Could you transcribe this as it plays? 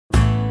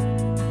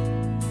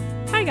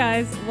Hi,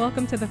 guys.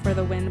 Welcome to the For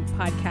the Win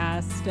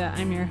podcast.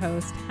 I'm your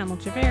host, Hamel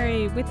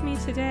Javeri. With me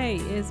today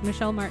is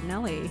Michelle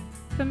Martinelli,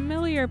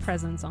 familiar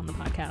presence on the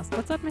podcast.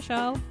 What's up,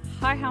 Michelle?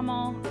 Hi,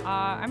 Hamel.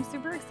 I'm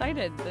super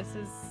excited.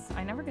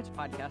 I never get to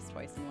podcast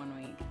twice in 1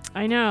 week.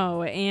 I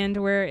know, and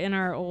we're in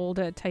our old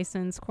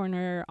Tyson's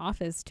Corner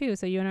office, too,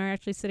 so you and I are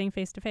actually sitting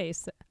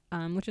face-to-face,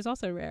 which is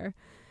also rare.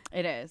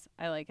 It is.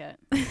 I like it.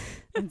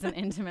 It's an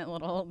intimate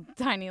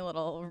tiny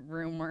little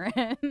room we're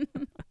in.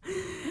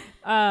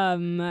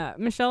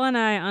 Michelle and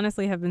I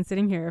honestly have been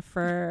sitting here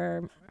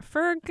for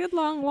a good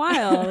long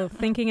while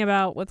thinking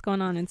about what's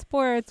going on in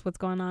sports, what's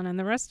going on in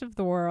the rest of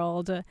the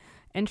world,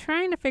 and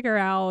trying to figure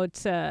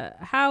out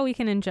how we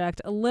can inject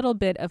a little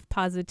bit of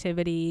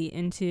positivity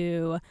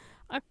into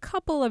a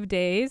couple of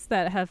days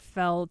that have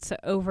felt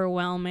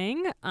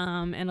overwhelming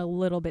and a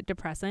little bit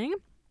depressing.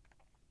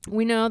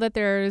 We know that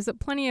there's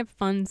plenty of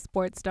fun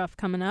sports stuff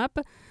coming up.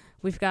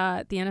 We've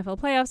got the NFL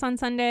playoffs on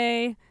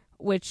Sunday,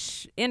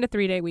 and a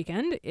 3-day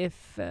weekend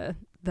if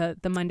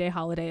the Monday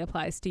holiday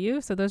applies to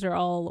you. So those are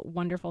all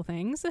wonderful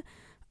things.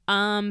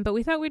 But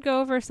we thought we'd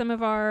go over some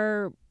of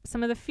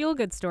the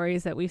feel-good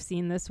stories that we've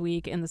seen this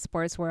week in the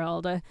sports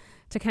world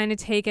to kind of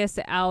take us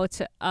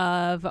out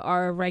of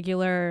our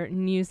regular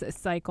news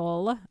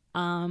cycle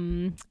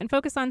and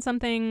focus on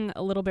something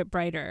a little bit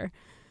brighter.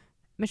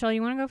 Michelle,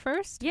 you want to go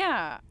first?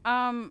 Yeah.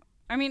 And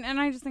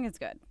I just think it's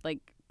good. Like,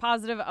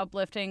 positive,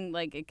 uplifting.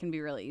 Like, it can be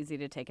really easy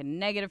to take a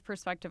negative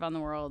perspective on the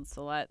world.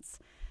 So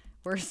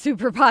we're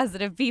super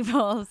positive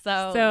people.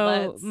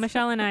 So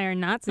Michelle and I are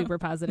not super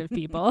positive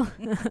people,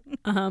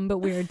 but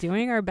we're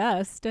doing our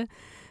best.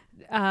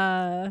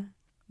 Yeah.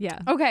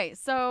 Okay.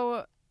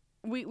 So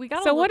we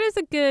got. So what is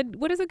a good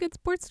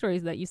sports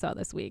stories that you saw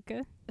this week?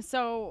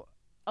 So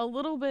a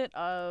little bit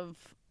of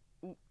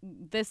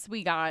this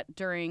we got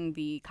during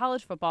the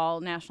college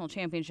football national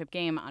championship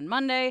game on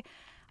Monday.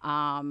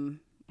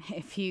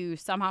 If you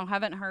somehow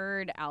haven't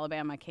heard,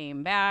 Alabama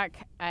came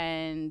back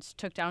and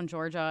took down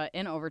Georgia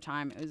in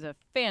overtime. It was a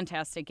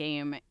fantastic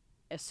game,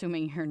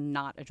 assuming you're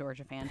not a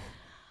Georgia fan.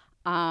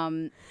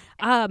 So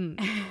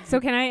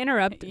can I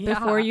interrupt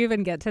before you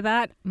even get to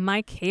that?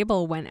 My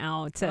cable went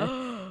out.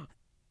 My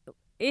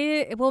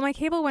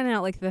cable went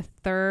out like the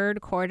third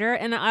quarter,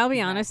 and I'll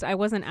be honest, I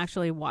wasn't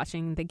actually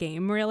watching the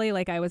game really.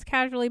 Like, I was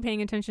casually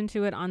paying attention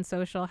to it on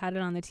social, had it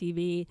on the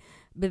TV,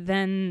 but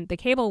then the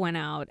cable went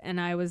out, and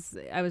I was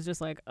just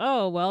like,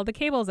 oh well, the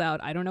cable's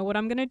out. I don't know what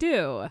I'm gonna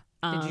do.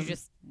 Did you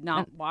just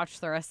not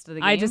watch the rest of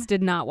the game? I just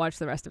did not watch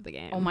the rest of the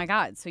game. Oh my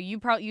god! So you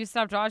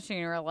stopped watching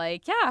and you were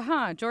like,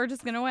 yeah,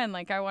 Georgia's gonna win.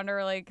 Like, I wonder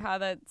how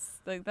that's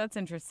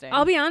interesting.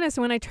 I'll be honest,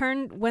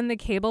 when the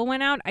cable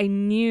went out, I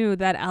knew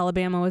that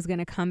Alabama was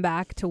gonna come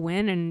back to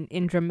win and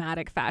in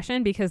dramatic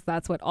fashion, because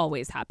that's what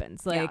always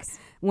happens. Like,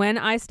 when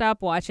I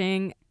stop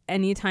watching,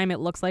 anytime it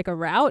looks like a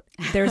rout,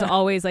 there's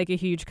always like a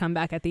huge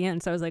comeback at the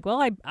end. So I was like,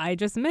 well, I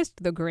just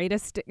missed the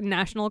greatest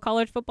national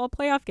college football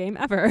playoff game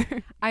ever.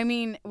 I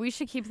mean, we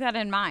should keep that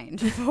in mind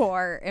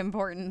for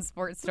important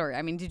sports story.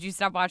 I mean, did you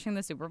stop watching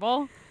the Super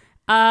Bowl?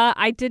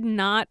 I did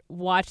not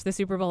watch the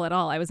Super Bowl at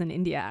all. I was in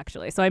India,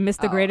 actually. So I missed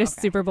the greatest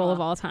Super Bowl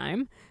of all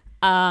time.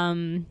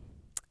 I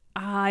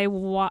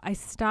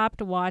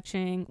stopped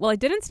watching. Well, I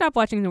didn't stop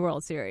watching the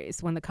World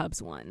Series when the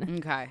Cubs won.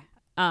 Okay.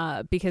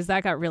 Because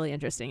that got really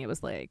interesting. It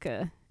was like...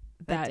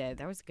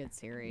 That was a good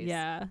series.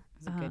 Yeah. It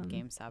was a good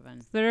Game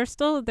 7. There's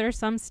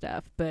some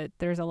stuff, but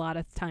there's a lot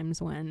of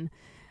times when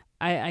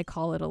I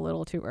call it a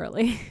little too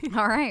early.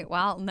 All right.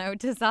 Well, note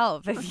to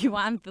self. If you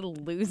want the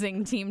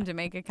losing team to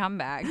make a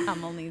comeback,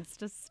 Hummel needs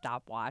to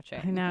stop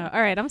watching. I know.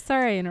 All right. I'm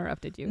sorry I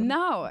interrupted you.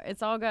 No,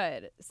 it's all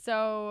good.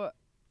 So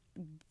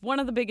one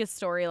of the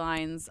biggest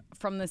storylines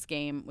from this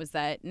game was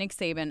that Nick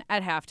Saban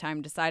at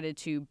halftime decided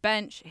to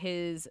bench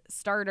his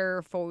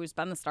starter, who's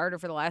been the starter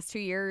for the last 2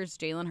 years,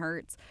 Jalen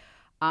Hurts,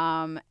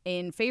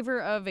 in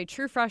favor of a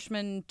true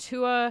freshman,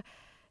 Tua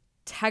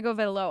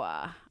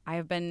Tagovailoa. I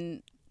have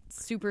been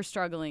super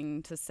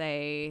struggling to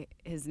say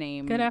his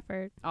name. Good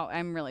effort. Oh,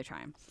 I'm really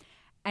trying.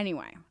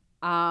 Anyway,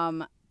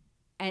 and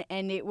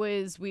it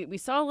was, we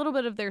saw a little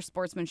bit of their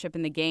sportsmanship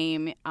in the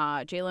game.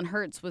 Jalen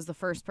Hurts was the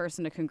first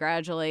person to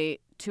congratulate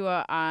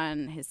Tua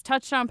on his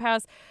touchdown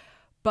pass,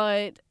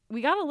 but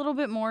we got a little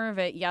bit more of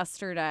it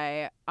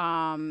yesterday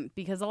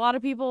because a lot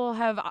of people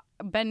have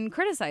been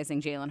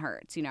criticizing Jalen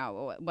Hurts. You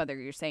know, whether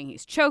you're saying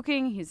he's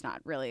choking, he's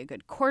not really a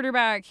good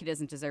quarterback, he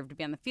doesn't deserve to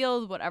be on the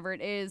field, whatever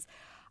it is.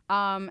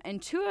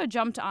 And Tua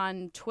jumped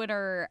on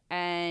Twitter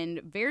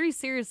and very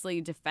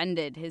seriously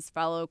defended his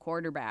fellow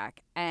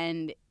quarterback.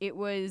 And it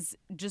was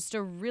just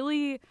a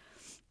really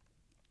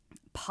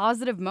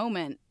positive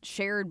moment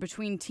shared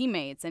between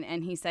teammates,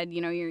 and he said, you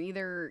know, you're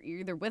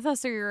either with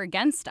us or you're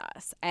against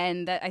us,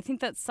 and that I think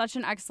that's such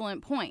an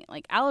excellent point.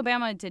 Like,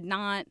 Alabama did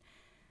not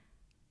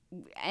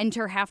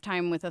enter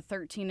halftime with a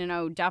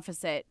 13-0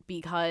 deficit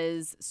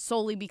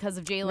solely because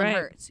of Jalen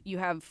Hurts. You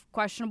have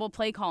questionable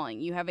play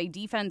calling. You have a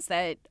defense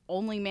that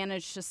only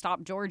managed to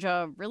stop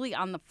Georgia really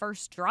on the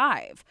first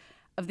drive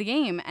of the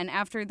game, and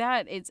after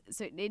that,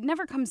 it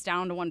never comes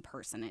down to one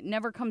person. It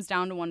never comes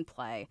down to one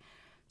play.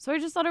 So I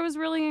just thought it was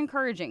really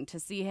encouraging to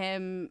see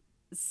him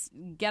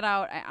get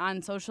out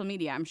on social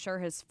media. I'm sure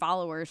his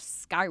followers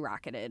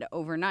skyrocketed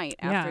overnight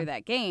after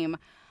that game.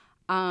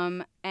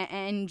 And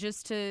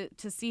just to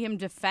see him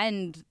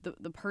defend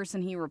the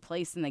person he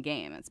replaced in the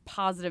game. It's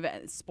positive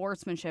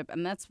sportsmanship,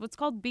 and that's what's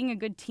called being a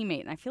good teammate.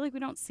 And I feel like we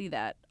don't see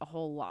that a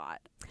whole lot.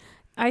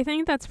 I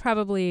think that's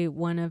probably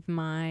one of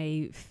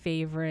my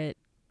favorite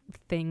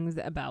things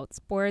about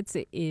sports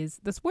is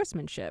the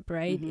sportsmanship,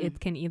 right? Mm-hmm. It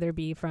can either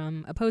be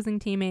from opposing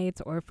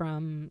teammates or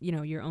from,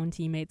 your own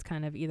teammates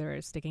kind of either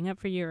sticking up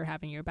for you or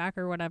having your back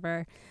or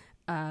whatever.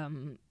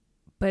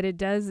 But it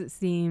does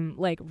seem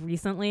like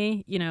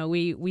recently,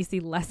 we see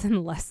less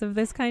and less of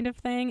this kind of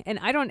thing.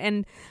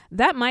 And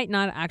that might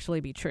not actually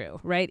be true,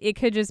 right? It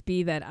could just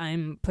be that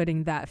I'm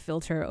putting that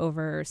filter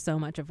over so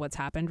much of what's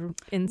happened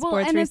in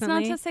sports and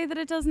recently. It's not to say that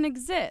it doesn't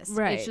exist.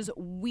 Right. It's just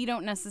we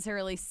don't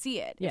necessarily see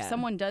it. Yeah. If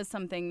someone does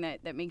something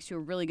that makes you a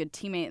really good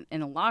teammate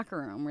in a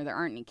locker room where there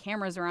aren't any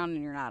cameras around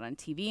and you're not on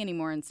TV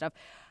anymore and stuff,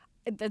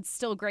 that's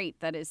still great.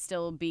 That is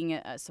still being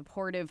a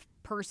supportive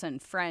person,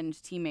 friend,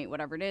 teammate,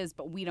 whatever it is,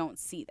 but we don't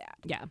see that.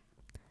 Yeah.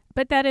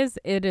 But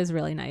it is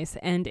really nice.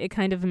 And it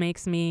kind of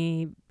makes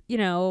me,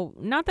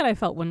 not that I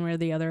felt one way or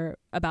the other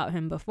about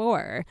him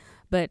before,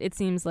 but it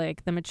seems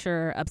like the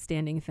mature,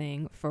 upstanding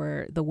thing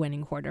for the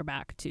winning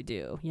quarterback to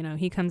do.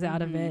 He comes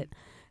out of it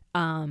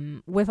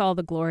with all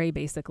the glory,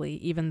 basically,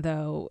 even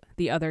though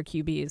the other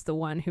QB is the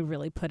one who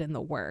really put in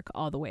the work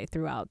all the way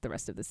throughout the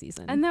rest of the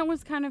season. And that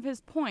was kind of his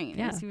point.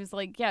 Yeah. He was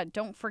like,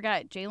 don't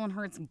forget, Jalen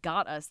Hurts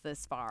got us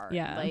this far.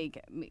 Yeah.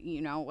 Like,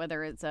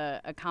 whether it's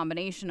a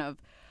combination of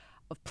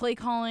play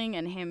calling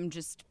and him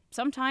just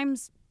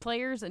sometimes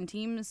players and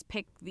teams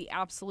pick the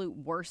absolute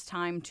worst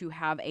time to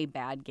have a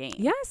bad game.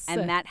 Yes.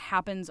 And that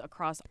happens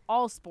across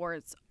all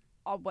sports,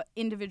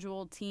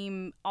 individual,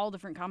 team, all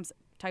different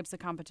types of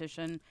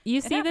competition. You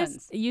see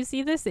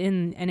this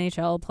in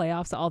NHL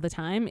playoffs all the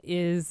time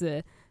is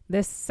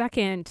the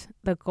second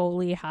the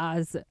goalie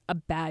has a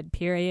bad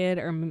period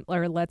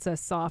or lets a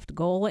soft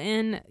goal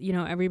in,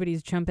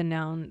 everybody's jumping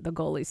down the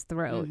goalie's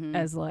throat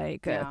as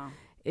like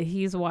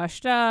he's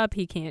washed up,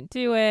 he can't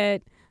do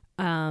it.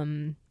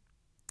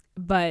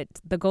 But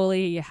the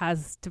goalie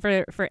has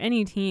to, for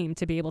any team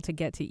to be able to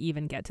get to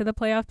the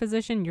playoff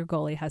position, your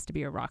goalie has to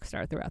be a rock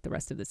star throughout the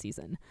rest of the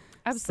season.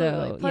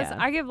 Absolutely. So, Plus,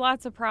 I give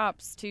lots of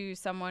props to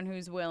someone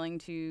who's willing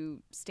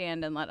to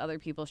stand and let other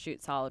people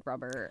shoot solid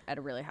rubber at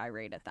a really high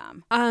rate at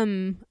them.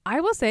 I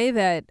will say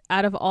that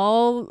out of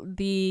all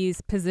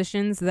these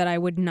positions that I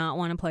would not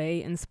want to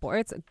play in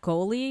sports,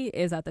 goalie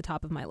is at the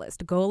top of my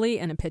list. Goalie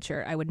and a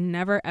pitcher. I would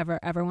never, ever,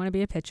 ever want to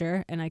be a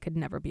pitcher, and I could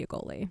never be a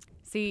goalie.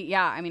 See,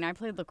 yeah, I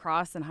played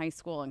lacrosse in high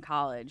school and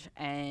college,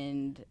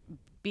 and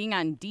being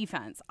on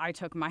defense, I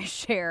took my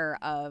share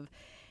of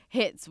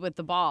hits with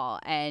the ball,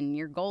 and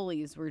your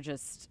goalies were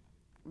just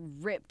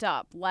ripped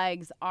up,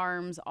 legs,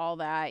 arms, all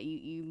that.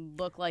 You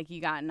look like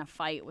you got in a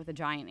fight with a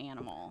giant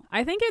animal.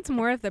 I think it's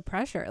more of the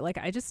pressure. Like,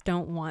 I just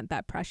don't want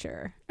that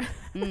pressure.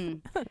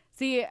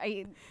 See,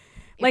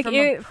 from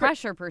a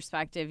pressure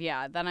perspective,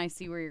 then I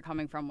see where you're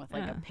coming from with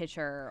like a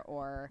pitcher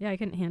or... Yeah, I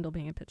couldn't handle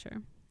being a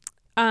pitcher.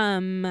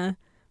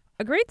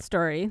 A great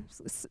story,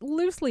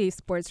 loosely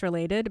sports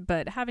related,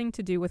 but having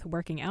to do with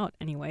working out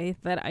anyway,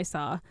 that I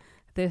saw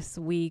this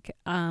week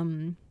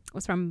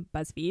was from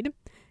BuzzFeed,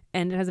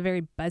 and it has a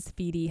very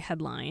BuzzFeedy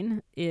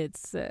headline.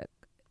 It's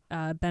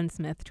Ben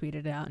Smith tweeted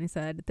it out, and he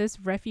said, "This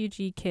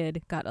refugee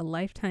kid got a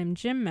lifetime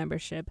gym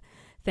membership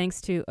thanks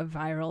to a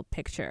viral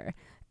picture."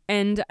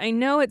 And I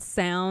know it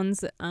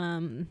sounds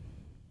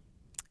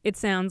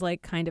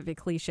like kind of a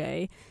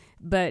cliche,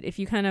 but if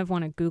you kind of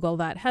want to Google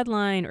that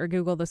headline or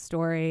Google the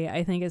story,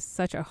 I think it's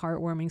such a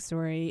heartwarming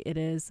story. It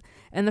is.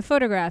 And the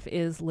photograph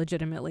is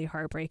legitimately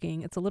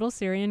heartbreaking. It's a little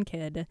Syrian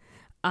kid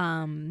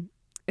who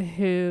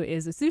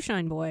is a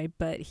Sushan boy,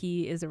 but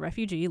he is a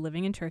refugee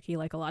living in Turkey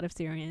like a lot of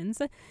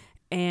Syrians.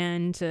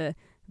 And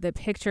the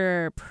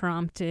picture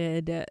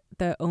prompted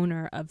the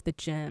owner of the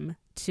gym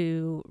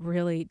to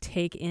really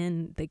take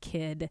in the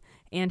kid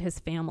and his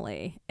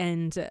family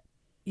and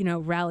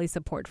rally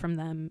support from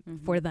them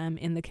for them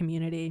in the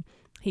community.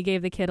 He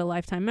gave the kid a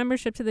lifetime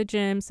membership to the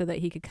gym so that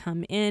he could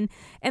come in.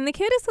 And the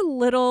kid is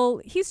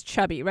he's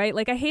chubby, right?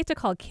 Like, I hate to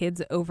call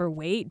kids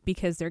overweight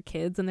because they're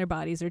kids and their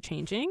bodies are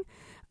changing.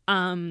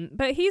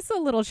 But he's a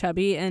little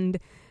chubby, and,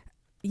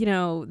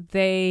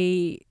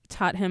 they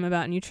taught him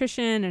about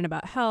nutrition and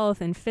about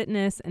health and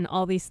fitness and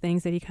all these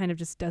things that he kind of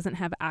just doesn't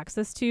have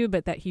access to,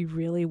 but that he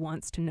really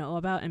wants to know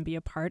about and be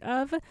a part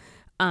of.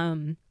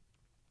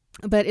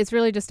 But it's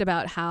really just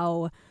about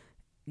how,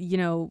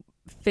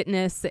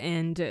 fitness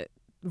and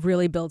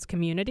really builds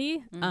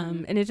community.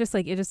 And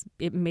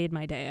it made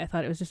my day. I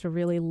thought it was just a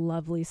really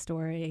lovely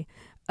story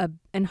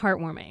and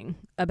heartwarming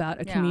about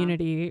a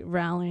community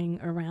rallying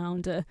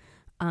around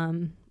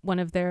one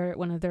of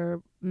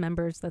their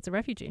members that's a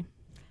refugee.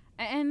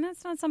 And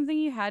that's not something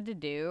you had to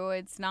do.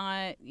 It's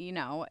not,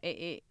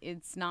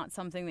 it's not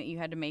something that you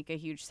had to make a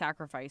huge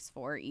sacrifice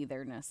for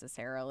either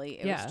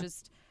necessarily. It was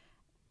just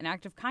an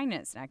act of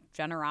kindness, an act of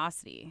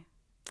generosity.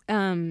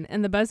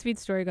 And the BuzzFeed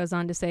story goes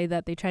on to say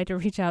that they tried to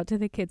reach out to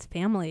the kid's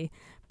family,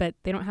 but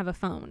they don't have a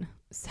phone,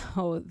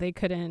 so they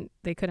couldn't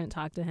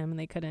talk to him and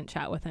they couldn't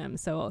chat with him.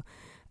 So,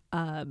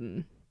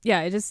 yeah,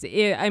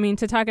 I mean,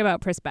 to talk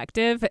about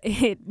perspective,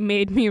 it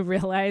made me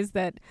realize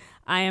that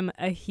I am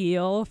a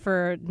heel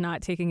for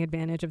not taking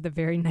advantage of the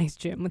very nice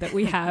gym that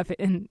we have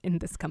in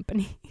this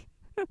company.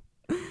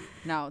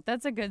 No,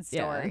 that's a good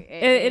story. Yeah.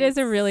 It is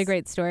a really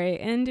great story.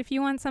 And if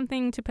you want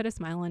something to put a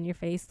smile on your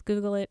face,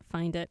 Google it,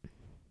 find it.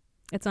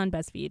 It's on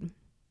BuzzFeed.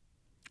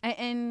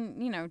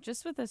 And, you know,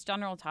 just with this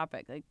general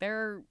topic, like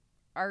there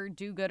are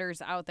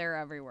do-gooders out there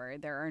everywhere.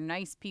 There are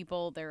nice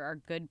people. There are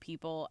good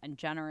people and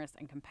generous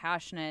and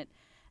compassionate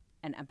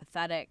and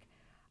empathetic.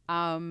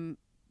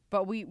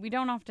 But we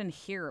don't often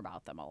hear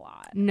about them a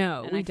lot.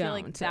 No, and we I feel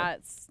don't. Like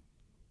that's,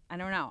 I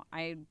don't know.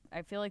 I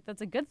feel like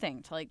that's a good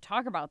thing to like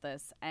talk about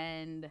this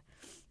and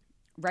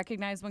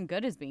recognize when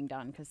good is being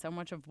done, because so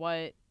much of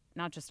what,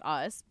 not just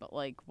us, but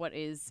like what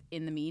is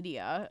in the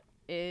media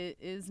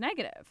is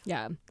negative.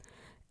 Yeah.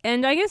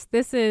 And I guess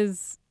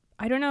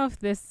I don't know if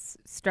this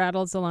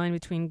straddles the line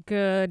between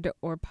good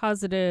or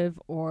positive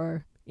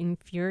or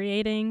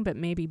infuriating, but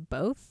maybe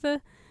both,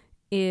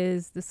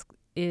 is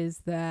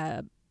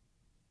the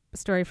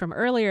story from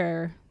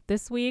earlier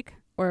this week,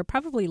 or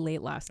probably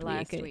late last week.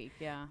 Last week,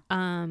 yeah.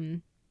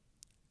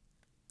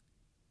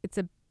 It's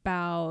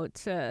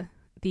about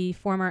the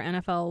former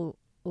NFL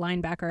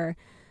linebacker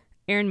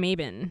Aaron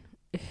Maben,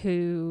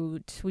 who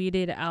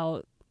tweeted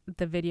out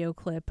the video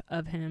clip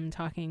of him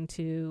talking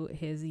to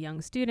his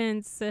young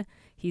students.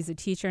 He's a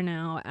teacher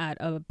now at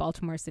a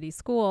Baltimore City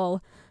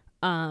school,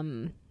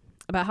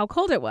 about how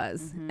cold it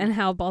was and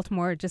how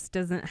Baltimore just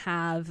doesn't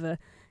have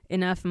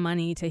enough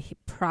money to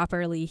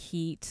properly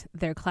heat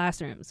their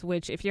classrooms,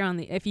 which if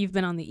you've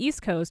been on the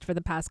East Coast for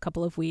the past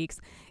couple of weeks,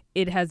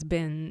 it has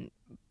been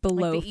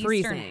below like the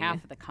freezing. Eastern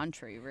half of the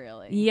country,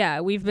 really. Yeah,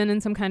 we've been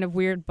in some kind of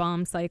weird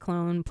bomb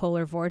cyclone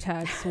polar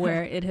vortex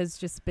where it has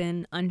just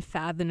been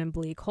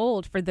unfathomably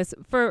cold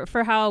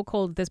for how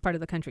cold this part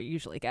of the country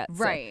usually gets.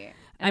 Right.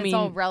 And it's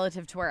all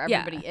relative to where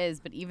everybody is,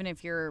 but even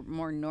if you're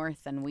more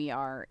north than we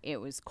are,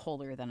 it was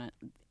colder than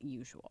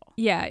usual.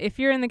 Yeah, if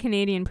you're in the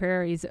Canadian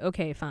prairies,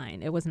 okay,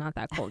 fine. It was not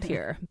that cold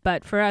here.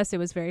 But for us, it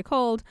was very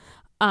cold.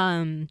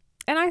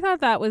 And I thought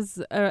that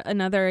was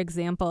another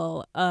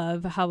example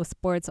of how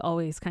sports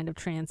always kind of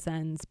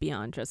transcends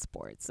beyond just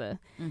sports.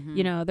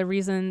 You know,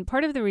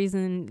 part of the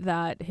reason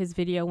that his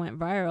video went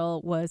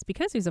viral was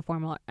because he's a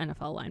former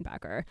NFL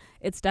linebacker.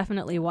 It's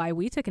definitely why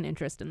we took an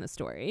interest in the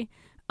story.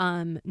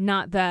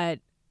 Not that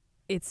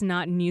it's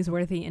not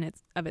newsworthy in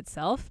of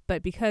itself,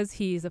 but because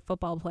he's a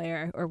football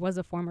player or was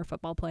a former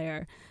football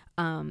player,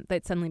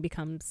 that suddenly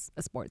becomes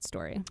a sports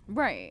story.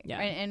 Right. Yeah.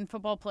 And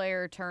football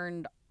player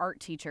turned art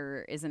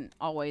teacher isn't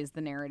always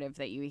the narrative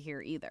that you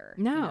hear either.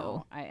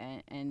 No.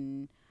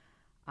 And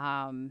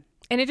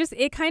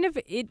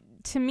it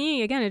to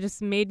me, again, it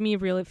just made me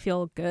really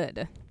feel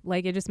good.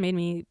 Like, it just made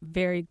me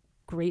very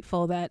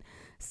grateful that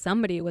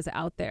somebody was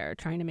out there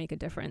trying to make a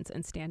difference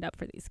and stand up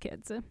for these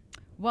kids.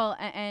 Well,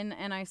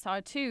 and I saw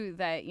too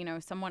that, you know,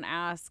 someone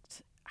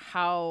asked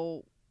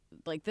how,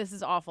 like, this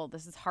is awful,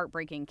 this is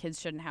heartbreaking, kids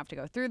shouldn't have to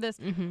go through this.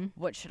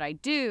 What should I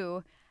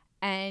do?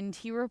 And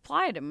he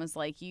replied and was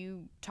like,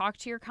 you talk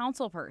to your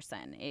council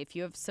person. If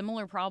you have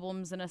similar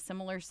problems in a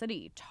similar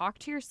city, talk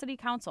to your city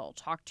council,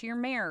 talk to your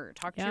mayor,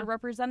 talk to your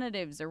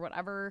representatives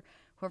or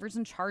whoever's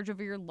in charge of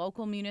your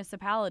local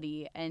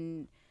municipality,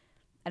 and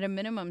at a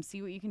minimum,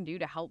 see what you can do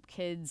to help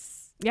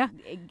kids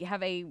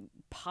have a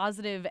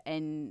positive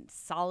and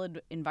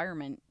solid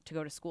environment to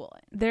go to school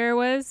in. There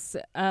was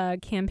a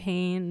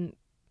campaign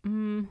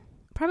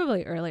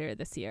probably earlier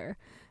this year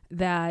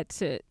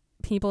that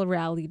people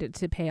rallied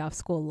to pay off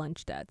school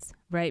lunch debts,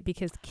 right?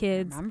 Because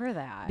kids, I remember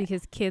that.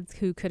 Because kids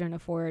who couldn't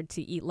afford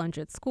to eat lunch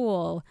at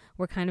school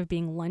were kind of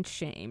being lunch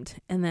shamed.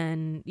 And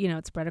then, you know,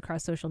 it spread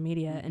across social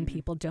media and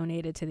people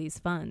donated to these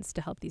funds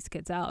to help these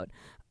kids out.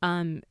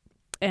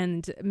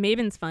 And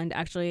Maven's fund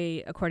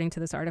actually, according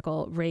to this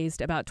article, raised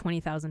about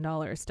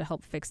 $20,000 to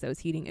help fix those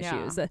heating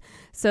issues.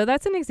 So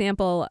that's an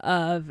example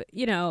of,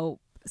 you know,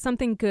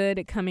 something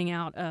good coming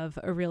out of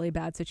a really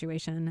bad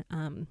situation,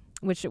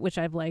 which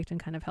I've liked and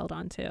kind of held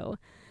on to.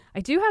 I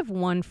do have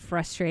one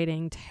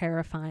frustrating,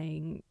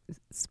 terrifying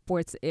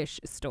sports-ish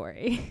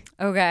story.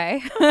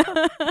 Okay.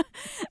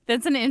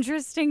 That's an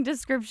interesting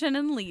description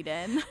and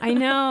lead-in. I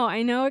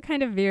know it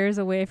kind of veers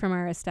away from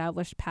our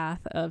established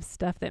path of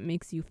stuff that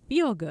makes you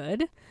feel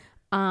good.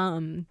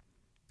 But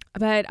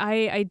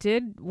I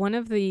did, one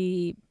of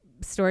the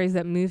stories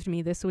that moved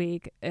me this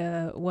week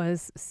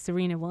was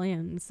Serena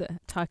Williams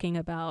talking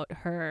about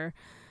her,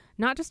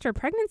 not just her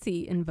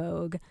pregnancy in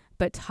Vogue,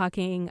 but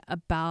talking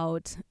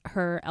about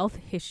her health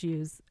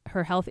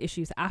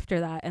issues after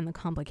that and the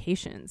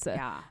complications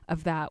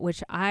of that,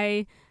 which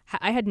I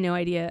had no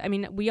idea. I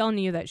mean, we all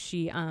knew that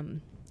she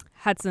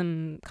had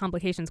some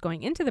complications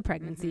going into the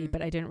pregnancy,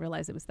 but I didn't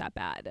realize it was that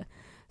bad.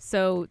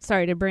 So,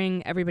 sorry, to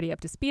bring everybody up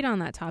to speed on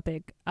that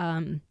topic,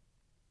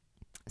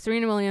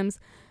 Serena Williams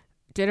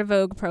did a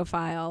Vogue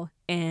profile,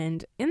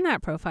 and in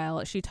that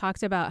profile, she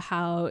talked about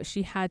how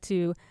she had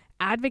to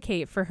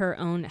advocate for her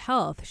own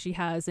health. She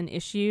has an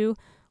issue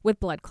with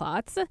blood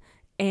clots,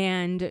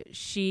 and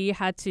she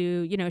had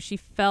to, she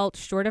felt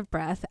short of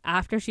breath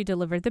after she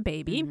delivered the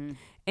baby,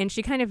 and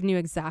she kind of knew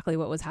exactly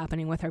what was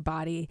happening with her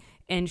body,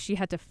 and she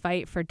had to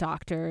fight for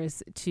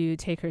doctors to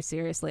take her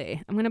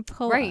seriously. I'm going to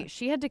pull Right.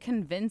 She had to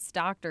convince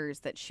doctors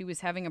that she was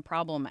having a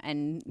problem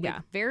and with Yeah.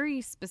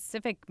 very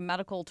specific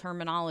medical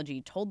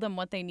terminology told them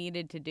what they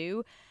needed to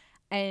do.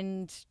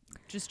 And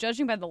just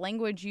judging by the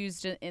language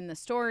used in the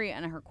story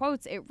and her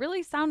quotes, it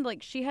really sounded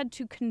like she had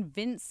to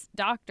convince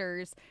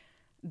doctors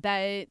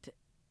that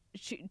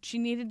she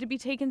needed to be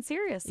taken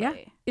seriously.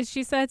 Yeah.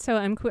 She said, so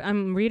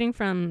I'm reading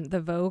from the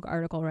Vogue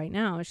article right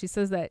now. She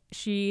says that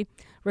she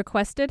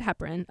requested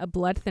heparin, a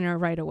blood thinner,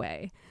 right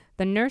away.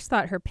 The nurse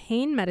thought her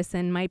pain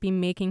medicine might be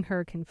making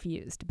her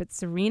confused, but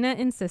Serena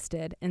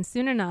insisted, and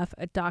soon enough,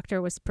 a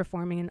doctor was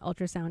performing an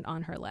ultrasound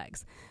on her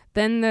legs.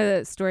 Then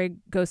the story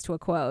goes to a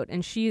quote,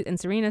 and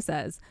Serena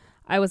says,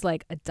 I was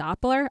like, a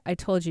Doppler? I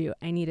told you,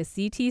 I need a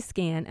CT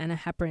scan and a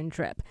heparin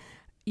drip.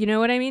 You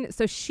know what I mean?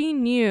 So she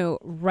knew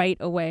right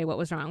away what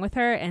was wrong with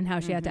her and how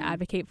she had to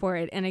advocate for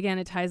it. And again,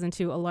 it ties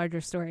into a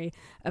larger story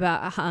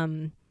about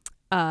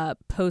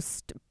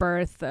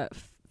post-birth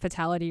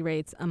fatality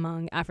rates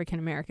among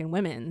African-American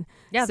women.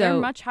 Yeah, So they're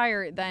much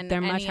higher than they're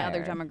any much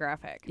other higher.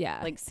 demographic.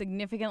 Yeah. Like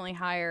significantly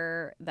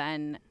higher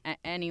than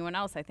anyone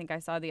else. I think I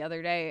saw the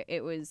other day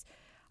it was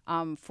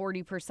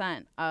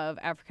 40% of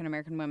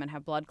African-American women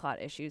have blood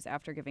clot issues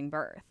after giving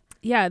birth.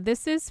 Yeah,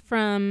 this is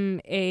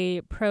from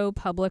a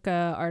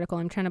ProPublica article.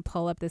 I'm trying to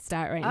pull up this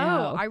stat right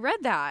now. Oh, I read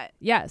that.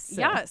 Yes.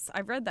 Yes,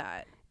 I've read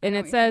that. And I know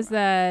it what you're says talking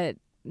about. that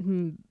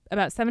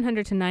about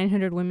 700 to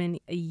 900 women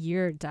a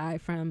year die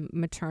from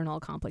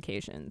maternal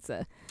complications.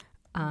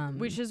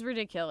 Which is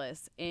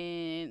ridiculous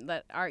in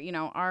that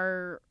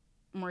our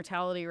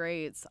mortality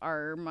rates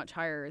are much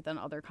higher than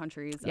other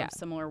countries Yeah. of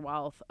similar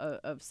wealth,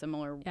 of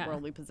similar Yeah.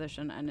 worldly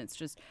position. And it's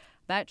just,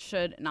 that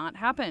should not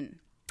happen.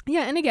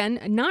 Yeah, and again,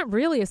 not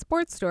really a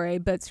sports story,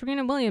 but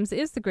Serena Williams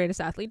is the greatest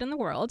athlete in the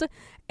world.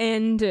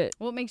 And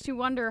Well, it makes you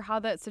wonder how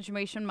that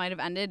situation might have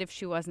ended if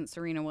she wasn't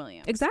Serena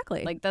Williams.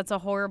 exactly. Like, that's a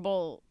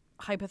horrible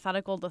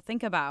hypothetical to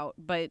think about.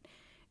 But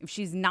if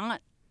she's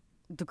not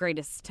the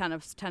greatest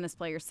tennis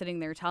player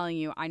sitting there telling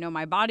you, I know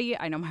my body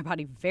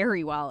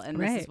very well, and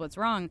this Right. is what's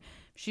wrong.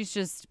 She's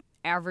just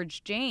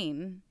average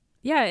Jane.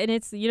 Yeah, and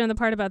it's, the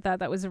part about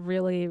that was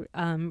really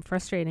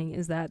frustrating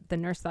is that the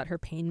nurse thought her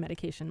pain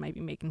medication might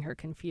be making her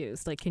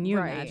confused. Like, can you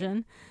Right.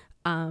 imagine?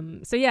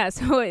 So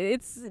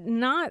it's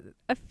not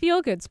a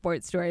feel-good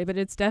sports story, but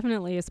it's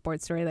definitely a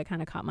sports story that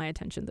kind of caught my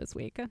attention this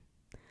week.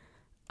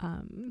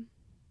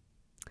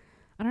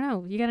 I don't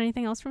know. You got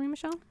anything else for me,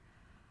 Michelle?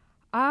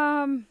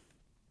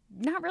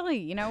 Not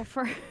really,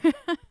 for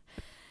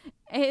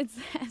it's,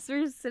 as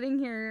we're sitting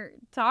here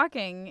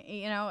talking,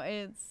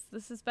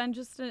 this has been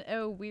just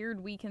a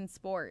weird week in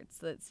sports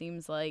that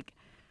seems like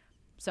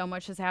so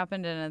much has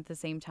happened, and at the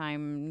same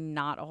time,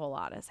 not a whole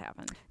lot has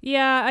happened.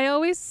 Yeah, I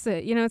always,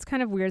 it's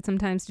kind of weird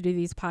sometimes to do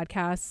these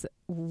podcasts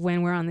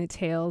when we're on the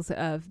tails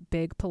of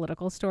big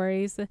political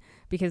stories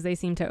because they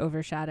seem to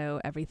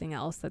overshadow everything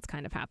else that's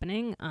kind of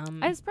happening.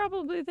 As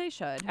probably they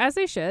should. As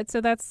they should.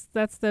 So that's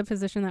the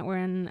position that we're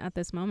in at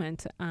this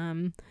moment.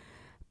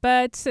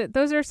 But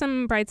those are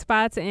some bright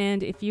spots.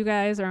 And if you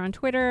guys are on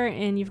Twitter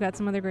and you've got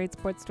some other great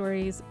sports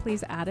stories,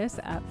 please add us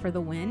at For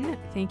the Win.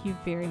 Thank you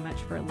very much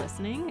for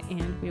listening,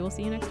 and we will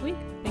see you next week.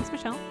 Thanks,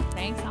 Michelle.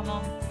 Thanks, Emma.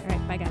 All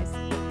right. Bye,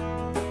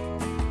 guys.